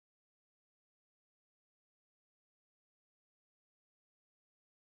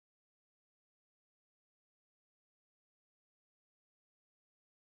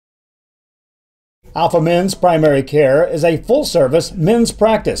Alpha Men's Primary Care is a full-service men's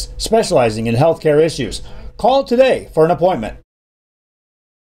practice specializing in healthcare issues. Call today for an appointment.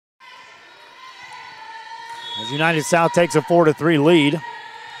 As United South takes a 4-3 lead,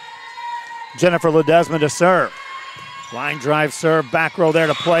 Jennifer Ledesma to serve. Line drive serve, back row there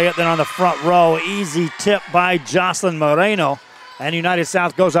to play it. Then on the front row, easy tip by Jocelyn Moreno. And United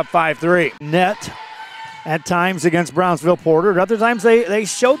South goes up 5-3. Net at times against Brownsville Porter. At other times they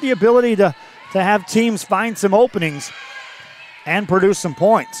showed the ability to have teams find some openings and produce some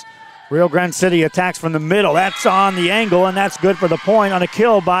points. Rio Grande City attacks from the middle. That's on the angle, and that's good for the point on a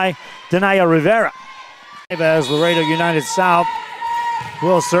kill by Denaya Rivera. As Laredo United South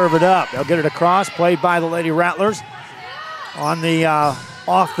will serve it up. They'll get it across, played by the Lady Rattlers. On the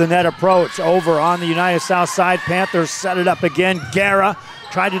off the net approach, over on the United South side. Panthers set it up again. Guerra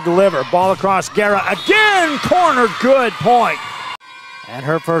tried to deliver. Ball across, Guerra again, cornered, good point. And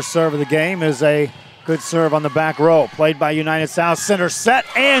her first serve of the game is a good serve on the back row. Played by United South, center set,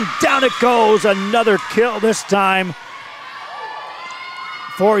 and down it goes. Another kill this time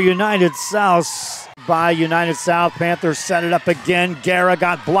for United South by United South. Panthers set it up again. Guerra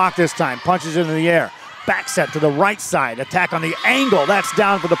got blocked this time, punches into the air. Back set to the right side, attack on the angle. That's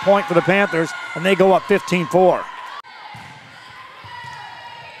down for the point for the Panthers, and they go up 15-4.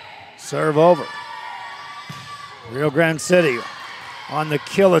 Serve over. Rio Grande City on the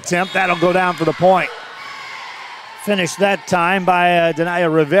kill attempt. That'll go down for the point. Finished that time by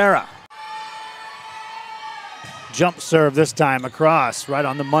Denaya Rivera. Jump serve this time across, right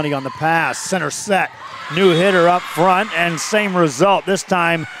on the money on the pass. Center set, new hitter up front, and same result. This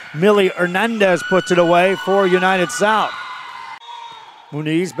time, Millie Hernandez puts it away for United South.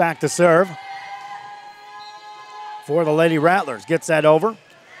 Muniz back to serve for the Lady Rattlers. Gets that over.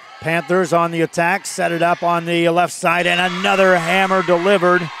 Panthers on the attack, set it up on the left side, and another hammer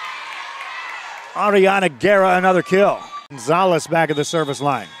delivered. Ariana Guerra, another kill. Gonzalez back at the service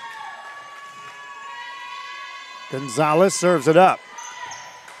line. Gonzalez serves it up.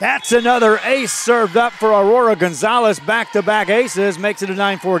 That's another ace served up for Aurora Gonzalez. Back-to-back aces, makes it a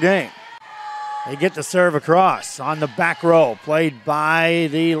 9-4 game. They get the serve across on the back row, played by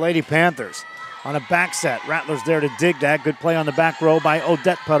the Lady Panthers. On a back set, Rattlers there to dig that. Good play on the back row by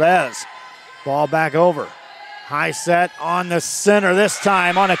Odette Perez. Ball back over. High set on the center this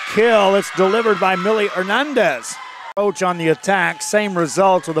time on a kill. It's delivered by Millie Hernandez. Coach on the attack, same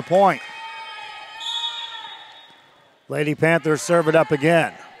results with a point. Lady Panthers serve it up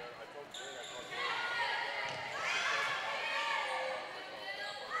again.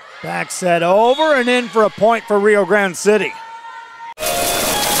 Back set over and in for a point for Rio Grande City.